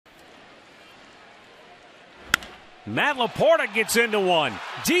Matt LaPorta gets into one.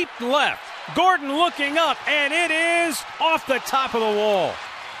 Deep left. Gordon looking up, and it is off the top of the wall.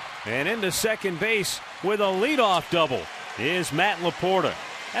 And into second base with a leadoff double is Matt LaPorta.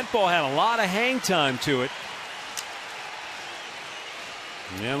 That ball had a lot of hang time to it.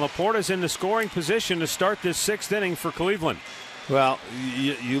 And LaPorta's in the scoring position to start this sixth inning for Cleveland. Well,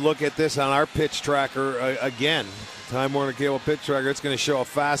 you look at this on our pitch tracker again. Time Warner Cable pitch tracker. It's going to show a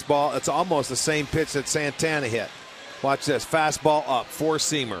fastball. It's almost the same pitch that Santana hit. Watch this. Fastball up.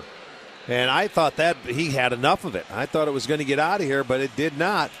 Four-seamer. And I thought that he had enough of it. I thought it was going to get out of here, but it did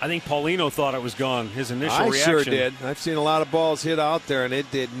not. I think Paulino thought it was gone. His initial reaction. I sure did. I've seen a lot of balls hit out there, and it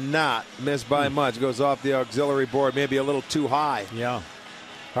did not miss by much. Goes off the auxiliary board, maybe a little too high. Yeah.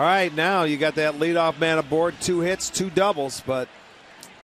 All right, now you got that leadoff man aboard. 2 hits, 2 doubles, but